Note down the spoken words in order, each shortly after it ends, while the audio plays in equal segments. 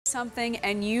something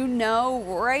and you know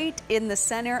right in the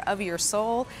center of your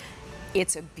soul,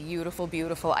 it's a beautiful,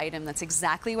 beautiful item. That's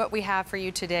exactly what we have for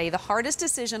you today. The hardest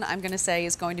decision, I'm going to say,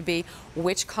 is going to be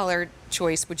which color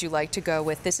choice would you like to go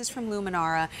with. This is from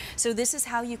Luminara. So this is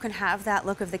how you can have that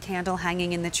look of the candle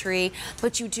hanging in the tree,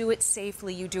 but you do it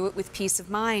safely. You do it with peace of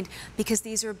mind because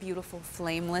these are beautiful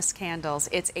flameless candles.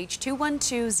 It's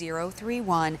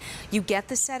H212031. You get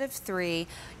the set of 3.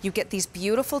 You get these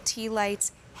beautiful tea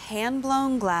lights,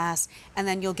 hand-blown glass, and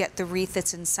then you'll get the wreath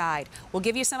that's inside. We'll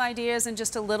give you some ideas in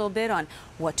just a little bit on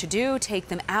what to do. Take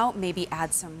them out, maybe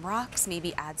add some rocks,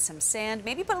 maybe add some sand,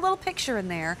 maybe put a little picture in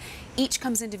there. Each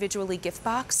comes individually gift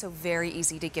box, so very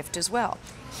easy to gift as well.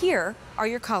 Here are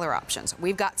your color options.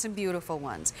 We've got some beautiful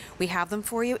ones. We have them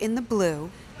for you in the blue.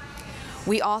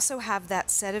 We also have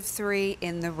that set of 3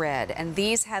 in the red, and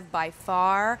these have by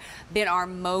far been our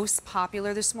most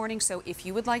popular this morning. So if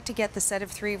you would like to get the set of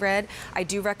 3 red, I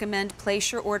do recommend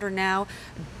place your order now.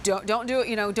 Don't do it,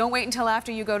 you know, don't wait until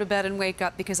after you go to bed and wake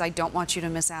up, because I don't want you to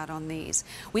miss out on these.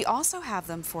 We also have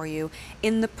them for you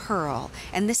in the pearl,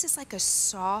 and this is like a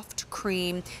soft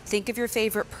cream. Think of your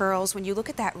favorite pearls. When you look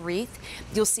at that wreath,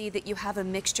 you'll see that you have a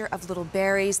mixture of little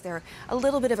berries. They're a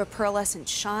little bit of a pearlescent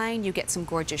shine. You get some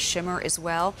gorgeous shimmer as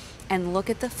well, and look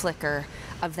at the flicker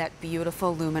of that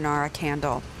beautiful Luminara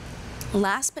candle.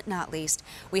 Last but not least,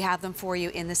 we have them for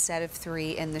you in the set of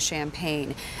 3 in the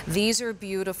champagne. These are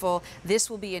beautiful. This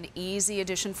will be an easy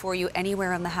addition for you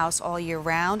anywhere in the house all year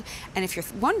round. And if you're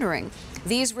wondering,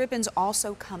 these ribbons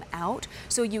also come out,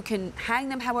 so you can hang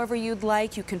them however you'd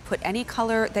like. You can put any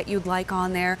color that you'd like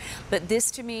on there. But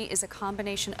this to me is a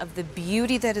combination of the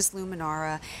beauty that is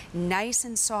Luminara, nice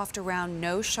and soft around,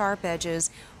 no sharp edges.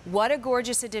 What a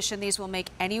gorgeous addition these will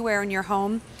make anywhere in your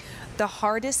home. The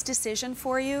hardest decision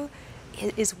for you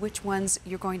is which ones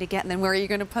you're going to get and then where are you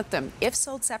going to put them. If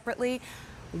sold separately,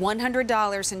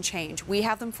 $100 and change. We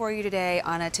have them for you today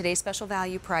on a today's special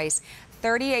value price,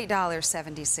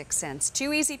 $38.76.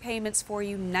 2 easy payments for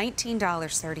you,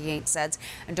 $19.38.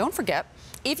 And don't forget,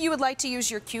 if you would like to use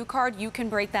your Q card, you can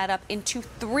break that up into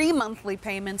 3 monthly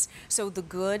payments. So the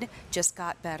good just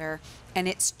got better. And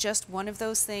it's just one of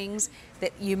those things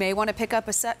that you may want to pick up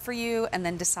a set for you and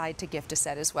then decide to gift a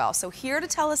set as well. So here to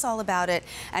tell us all about it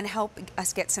and help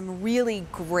us get some really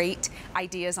great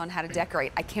ideas on how to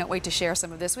decorate. I can't wait to share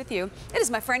some of this with you. It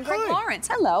is my friend Greg Lawrence.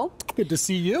 Hello. Good to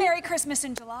see you. Merry Christmas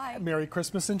in July. Merry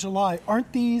Christmas in July.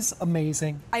 Aren't these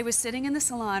amazing? I was sitting in the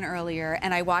salon earlier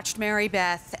and I watched Mary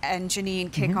Beth and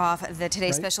Janine kick off the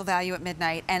Today's Special Value at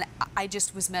midnight, and I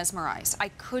just was mesmerized. I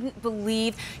couldn't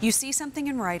believe, you see something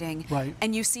in writing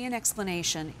and you see an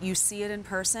explanation, you see it in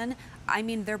person. I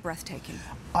mean, they're breathtaking.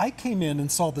 I came in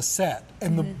and saw the set,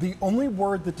 and the only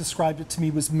word that described it to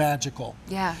me was magical.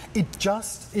 Yeah.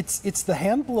 It's the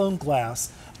hand-blown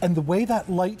glass, and the way that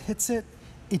light hits it,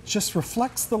 it just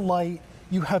reflects the light.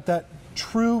 You have that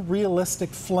true,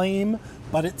 realistic flame,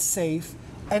 but it's safe.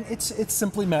 And it's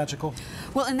simply magical.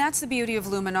 Well, and that's the beauty of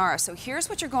Luminara. So here's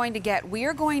what you're going to get. We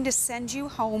are going to send you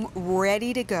home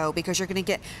ready to go because you're going to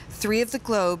get 3 of the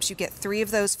globes. You get 3 of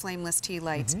those flameless tea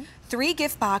lights, 3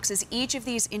 gift boxes, each of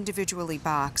these individually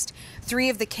boxed, 3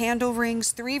 of the candle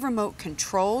rings, 3 remote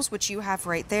controls, which you have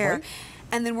right there.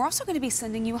 And then we're also going to be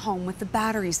sending you home with the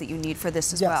batteries that you need for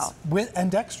this as well.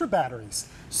 And extra batteries.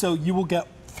 So you will get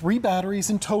 3 batteries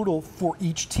in total for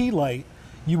each tea light.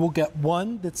 You will get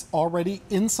 1 that's already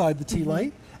inside the tea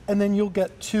light, and then you'll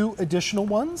get 2 additional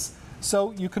ones,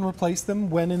 so you can replace them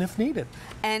when and if needed.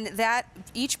 And that,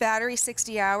 each battery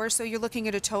 60 hours, so you're looking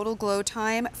at a total glow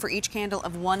time for each candle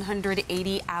of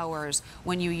 180 hours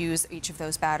when you use each of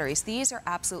those batteries. These are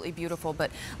absolutely beautiful,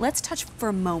 but let's touch for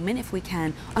a moment, if we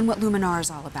can, on what Luminara is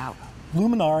all about.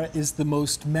 Luminara is the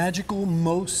most magical,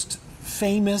 most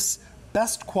famous,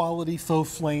 best quality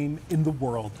faux flame in the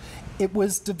world. It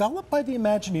was developed by the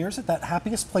Imagineers at that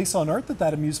happiest place on earth, at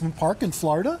that amusement park in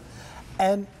Florida,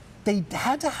 and they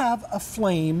had to have a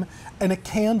flame and a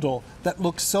candle that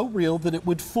looked so real that it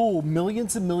would fool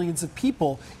millions and millions of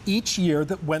people each year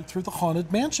that went through the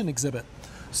Haunted Mansion exhibit.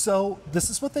 So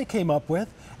this is what they came up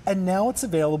with, and now it's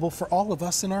available for all of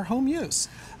us in our home use.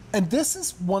 And this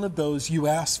is one of those you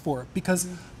asked for, because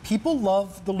people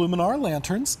love the Luminara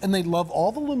lanterns, and they love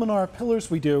all the Luminara pillars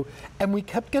we do, and we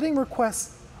kept getting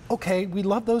requests, okay, we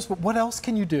love those, but what else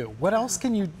can you do? What else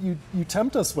can you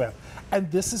tempt us with? And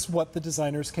this is what the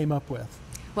designers came up with.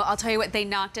 Well, I'll tell you what, they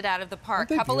knocked it out of the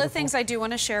park. A couple of things I do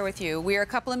want to share with you. We are a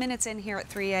couple of minutes in here at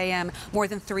 3 a.m. More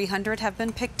than 300 have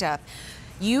been picked up.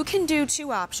 You can do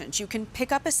two options. You can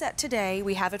pick up a set today.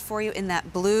 We have it for you in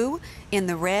that blue, in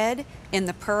the red, in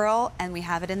the pearl, and we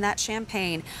have it in that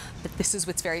champagne. But this is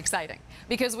what's very exciting,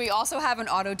 because we also have an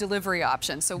auto delivery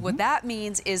option. So what that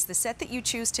means is the set that you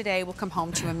choose today will come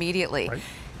home to you immediately. Right.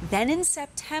 Then in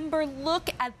September,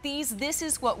 look at these. This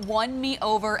is what won me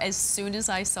over as soon as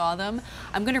I saw them.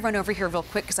 I'm going to run over here real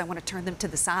quick because I want to turn them to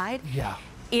the side. Yeah.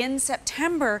 In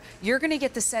September, you're going to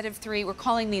get the set of 3. We're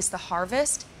calling these the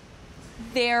Harvest.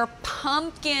 They're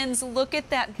pumpkins. Look at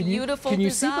that beautiful design. Can you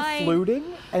design. see the fluting?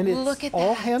 And it's Look at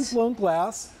all that. hand-blown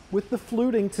glass with the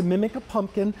fluting to mimic a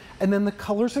pumpkin, and then the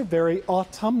colors are very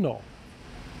autumnal.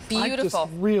 Beautiful.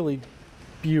 Just really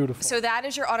beautiful. So that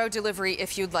is your auto delivery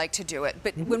if you'd like to do it.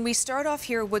 But when we start off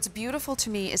here, what's beautiful to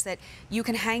me is that you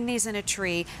can hang these in a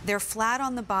tree. They're flat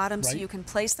on the bottom, so you can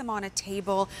place them on a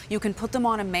table. You can put them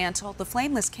on a mantle. The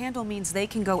flameless candle means they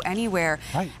can go anywhere.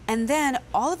 Right. And then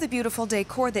all of the beautiful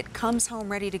decor that comes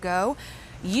home ready to go,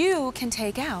 you can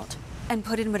take out and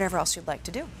put in whatever else you'd like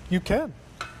to do. You can.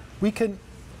 We can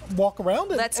walk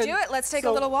around it. Let's do it. Let's take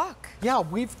a little walk. Yeah,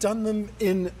 we've done them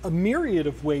in a myriad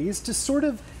of ways to sort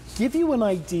of give you an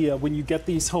idea when you get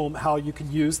these home how you can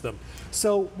use them.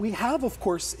 So we have, of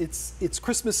course, it's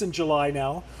Christmas in July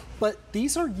now, but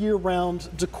these are year-round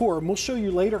decor, and we'll show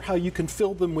you later how you can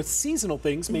fill them with seasonal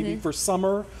things, maybe for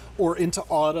summer or into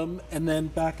autumn and then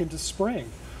back into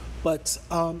spring. But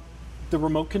the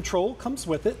remote control comes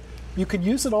with it. You can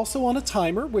use it also on a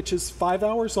timer, which is 5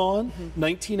 hours on,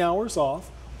 19 hours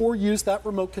off, or use that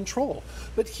remote control.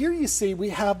 But here you see we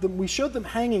have them, we showed them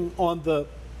hanging on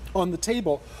the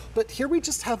table, but here we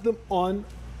just have them on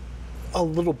a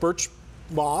little birch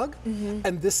log,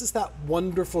 and this is that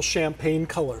wonderful champagne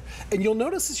color. And you'll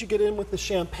notice as you get in with the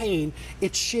champagne,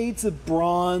 it's shades of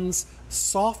bronze,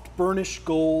 soft burnished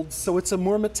gold, so it's a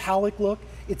more metallic look.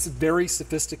 It's very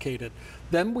sophisticated.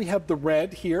 Then we have the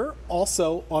red here,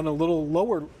 also on a little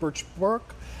lower birch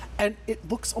bark, and it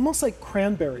looks almost like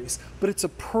cranberries, but it's a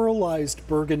pearlized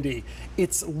burgundy.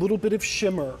 It's a little bit of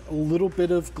shimmer, a little bit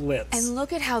of glitz. And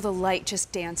look at how the light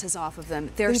just dances off of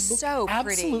them. They're so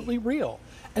pretty. Absolutely real.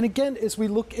 And again, as we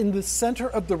look in the center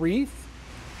of the wreath,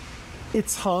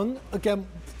 it's hung, again,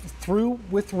 through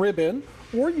with ribbon,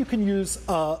 or you can use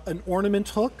an ornament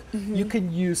hook. You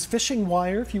can use fishing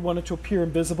wire if you want it to appear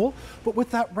invisible. But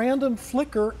with that random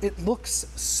flicker, it looks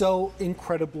so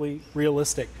incredibly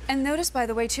realistic. And notice, by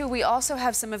the way, too, we also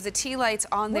have some of the tea lights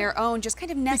on their own, just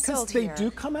kind of nestled because they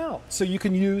do come out. So you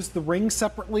can use the ring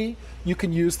separately, you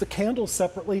can use the candles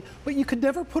separately, but you could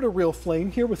never put a real flame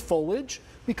here with foliage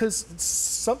because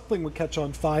something would catch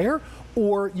on fire,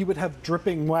 or you would have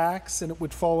dripping wax and it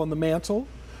would fall on the mantle.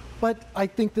 But I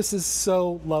think this is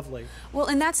so lovely. Well,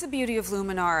 and that's the beauty of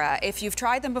Luminara. If you've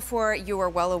tried them before, you are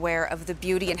well aware of the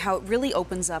beauty and how it really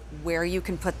opens up where you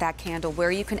can put that candle,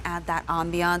 where you can add that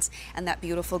ambiance and that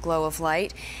beautiful glow of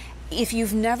light. If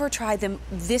you've never tried them,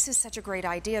 this is such a great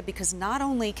idea because not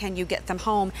only can you get them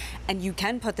home and you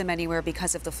can put them anywhere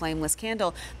because of the flameless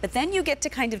candle, but then you get to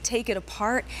kind of take it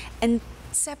apart and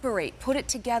separate, put it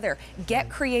together, get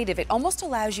creative. It almost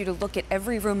allows you to look at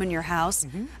every room in your house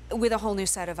with a whole new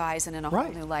set of eyes and in a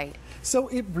whole new light. So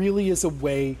it really is a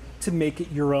way to make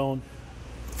it your own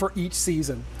for each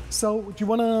season. So do you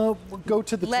want to go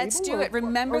to the table? Let's do it.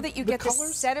 Remember that you get the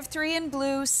colors? set of 3 in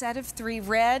blue, set of 3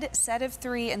 red, set of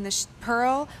 3 in the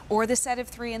pearl, or the set of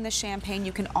 3 in the champagne.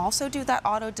 You can also do that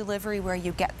auto delivery where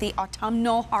you get the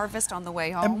autumnal harvest on the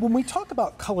way home. And when we talk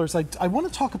about colors, I want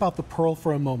to talk about the pearl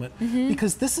for a moment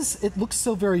because it looks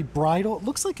so very bridal. It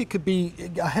looks like it could be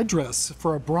a headdress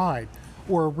for a bride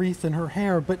or a wreath in her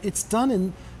hair, but it's done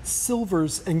in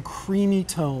silvers and creamy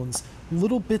tones,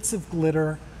 little bits of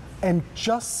glitter, and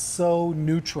just so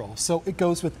neutral. So it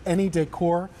goes with any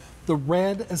decor. The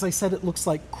red, as I said, it looks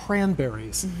like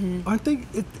cranberries. Aren't they?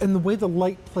 And the way the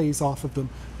light plays off of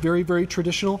them, very, very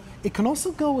traditional. It can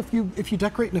also go if you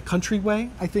decorate in a country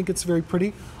way. I think it's very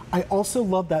pretty. I also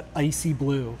love that icy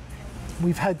blue.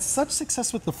 We've had such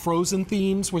success with the Frozen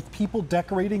themes, with people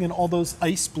decorating in all those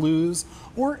ice blues,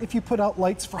 or if you put out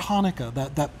lights for Hanukkah,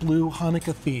 that blue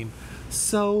Hanukkah theme.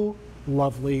 So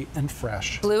lovely and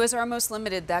fresh. Blue is our most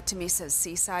limited. That to me says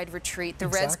Seaside Retreat. The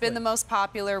red's been the most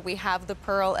popular. We have the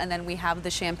pearl and then we have the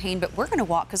champagne, but we're going to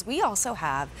walk because we also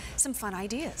have some fun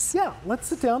ideas. Yeah, let's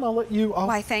sit down. I'll let you.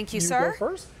 Why, thank you, sir. Go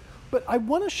first. But I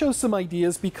want to show some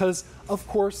ideas because, of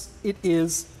course, it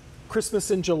is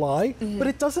Christmas in July, but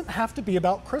it doesn't have to be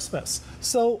about Christmas.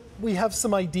 So we have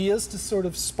some ideas to sort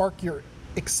of spark your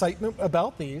excitement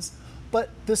about these. But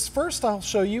this first I'll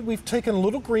show you, we've taken a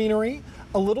little greenery,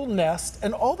 a little nest,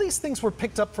 and all these things were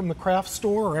picked up from the craft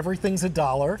store or everything's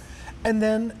 $1. And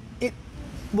then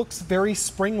looks very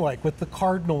spring-like with the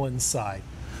cardinal inside.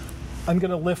 I'm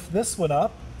going to lift this one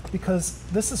up because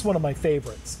this is one of my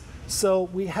favorites. So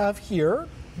we have here,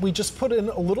 we just put in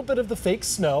a little bit of the fake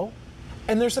snow,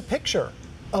 and there's a picture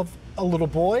of a little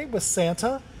boy with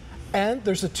Santa, and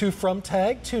there's a to from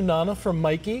tag, to Nana from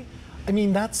Mikey. I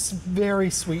mean, that's very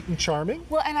sweet and charming.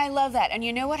 Well, and I love that. And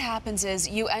you know what happens is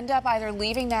you end up either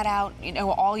leaving that out, you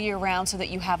know, all year round so that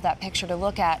you have that picture to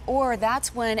look at, or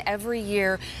that's when every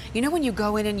year, you know, when you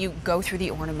go in and you go through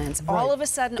the ornaments, right. all of a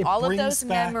sudden, It all of brings those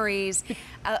back memories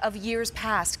of years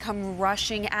past come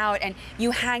rushing out, and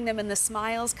you hang them and the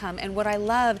smiles come. And what I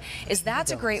love is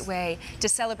that's a great way to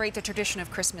celebrate the tradition of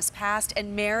Christmas past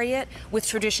and marry it with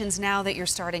traditions now that you're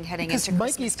starting heading because into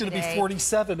Mikey's Christmas going to be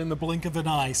 47 in the blink of an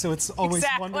eye, so it's always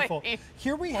wonderful.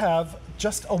 Here we have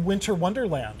just a winter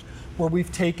wonderland where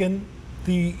we've taken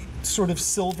the sort of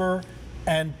silver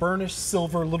and burnished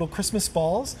silver little Christmas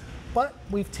balls, but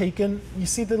we've taken, you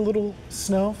see the little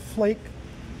snowflake,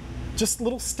 just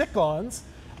little stick-ons,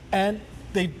 and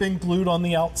they've been glued on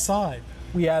the outside.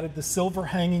 We added the silver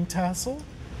hanging tassel,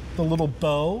 the little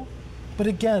bow, but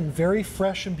again, very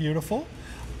fresh and beautiful.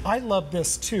 I love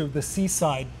this too, the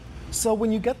seaside. So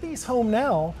when you get these home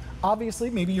now, obviously,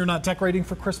 maybe you're not decorating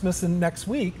for Christmas in next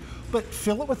week, but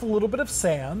fill it with a little bit of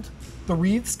sand. The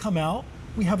wreaths come out.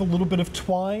 We have a little bit of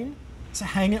twine to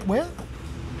hang it with,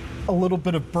 a little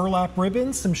bit of burlap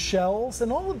ribbon, some shells,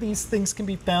 and all of these things can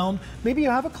be found. Maybe you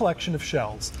have a collection of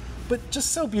shells, but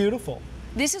just so beautiful.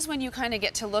 This is when you kind of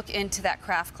get to look into that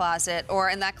craft closet, or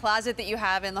in that closet that you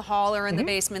have in the hall or in the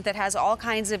basement that has all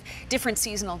kinds of different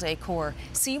seasonal decor.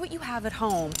 See what you have at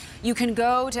home. You can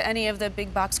go to any of the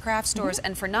big box craft stores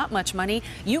and for not much money,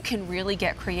 you can really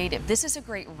get creative. This is a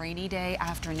great rainy day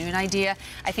afternoon idea.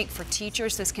 I think for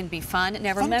teachers this can be fun.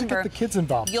 Now remember, to get the kids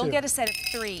involved you'll too. get a set of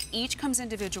 3. Each comes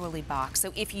individually boxed.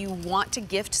 So if you want to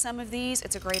gift some of these,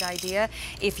 it's a great idea.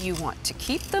 If you want to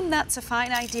keep them, that's a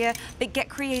fine idea. But get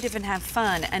creative and have fun.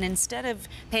 And instead of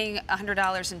paying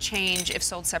 $100 and change if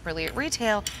sold separately at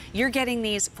retail, you're getting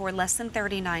these for less than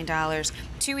 $39.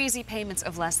 2 easy payments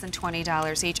of less than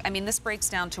 $20 each. I mean, this breaks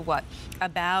down to what?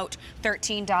 About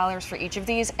 $13 for each of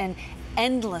these, and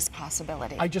endless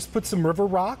possibility. I just put some river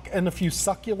rock and a few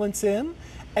succulents in,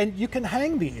 and you can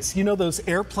hang these. You know those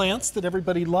air plants that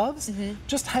everybody loves?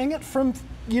 Just hang it from,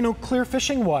 you know, clear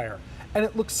fishing wire. And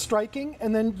it looks striking,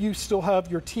 and then you still have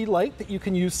your tea light that you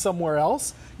can use somewhere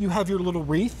else. You have your little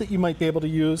wreath that you might be able to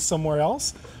use somewhere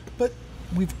else. But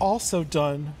we've also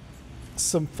done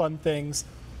some fun things.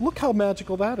 Look how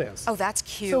magical that is. Oh, that's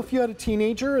cute. So if you had a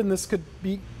teenager, and this could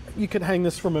be, you could hang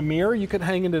this from a mirror, you could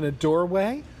hang it in a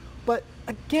doorway. But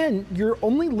again, you're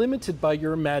only limited by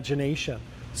your imagination.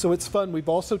 So it's fun. We've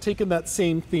also taken that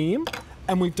same theme,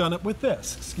 and we've done it with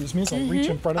this. Excuse me as I reach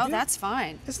in front of you. Oh, that's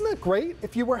fine. Isn't that great?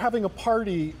 If you were having a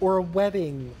party or a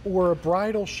wedding or a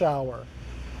bridal shower.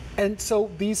 And so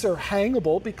these are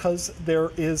hangable because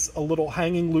there is a little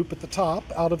hanging loop at the top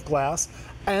out of glass,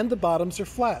 and the bottoms are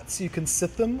flat. So you can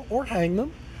sit them or hang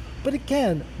them. But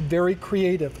again, very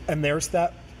creative. And there's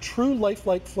that true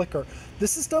lifelike flicker.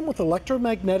 This is done with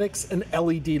electromagnetics and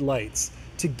LED lights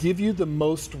to give you the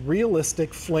most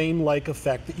realistic flame-like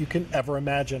effect that you can ever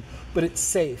imagine. But it's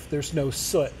safe, there's no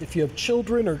soot. If you have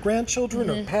children or grandchildren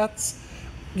or pets,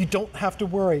 you don't have to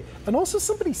worry. And also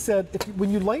somebody said,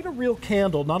 when you light a real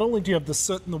candle, not only do you have the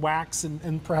soot and the wax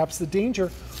and perhaps the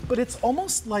danger, but it's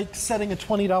almost like setting a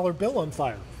 $20 bill on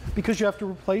fire because you have to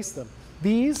replace them.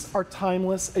 These are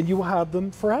timeless, and you will have them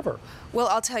forever. Well,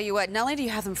 I'll tell you what, not only do you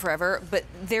have them forever, but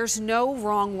there's no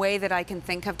wrong way that I can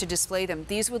think of to display them.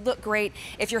 These would look great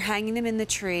if you're hanging them in the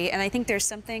tree, and I think there's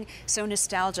something so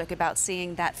nostalgic about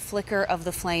seeing that flicker of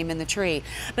the flame in the tree.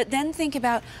 But then think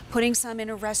about putting some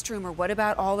in a restroom, or what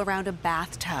about all around a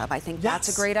bathtub? I think that's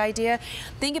a great idea.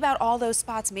 Think about all those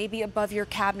spots, maybe above your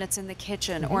cabinets in the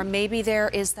kitchen, or maybe there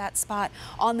is that spot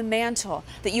on the mantle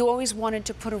that you always wanted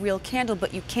to put a real candle,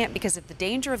 but you can't because of the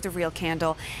danger of the real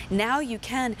candle. Now you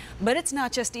can, but it's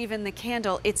not just even the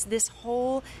candle, it's this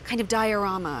whole kind of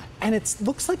diorama. And it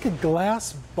looks like a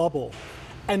glass bubble.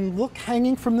 And look,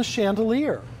 hanging from the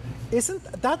chandelier. Isn't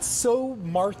that so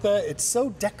Martha? It's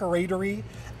so decoratory.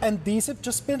 And these have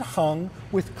just been hung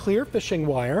with clear fishing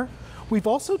wire. We've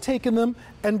also taken them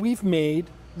and we've made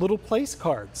little place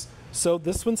cards. So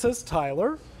this one says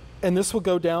Tyler, and this will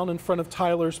go down in front of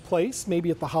Tyler's place,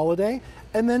 maybe at the holiday.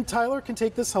 And then Tyler can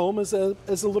take this home as a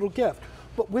little gift.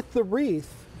 But with the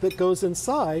wreath that goes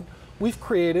inside, we've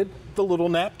created the little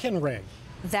napkin ring.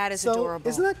 That is adorable.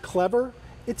 Isn't that clever?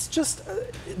 It's just,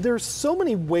 there's so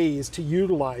many ways to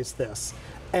utilize this,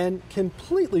 and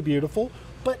completely beautiful.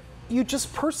 But you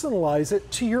just personalize it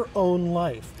to your own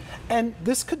life. And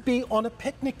this could be on a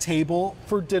picnic table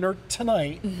for dinner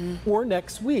tonight or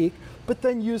next week, but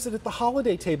then use it at the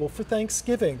holiday table for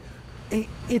Thanksgiving.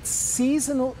 It's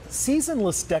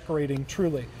seasonless decorating,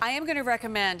 truly. I am going to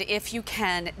recommend, if you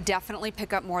can, definitely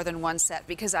pick up more than one set,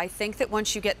 because I think that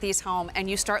once you get these home and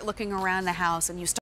you start looking around the house and you start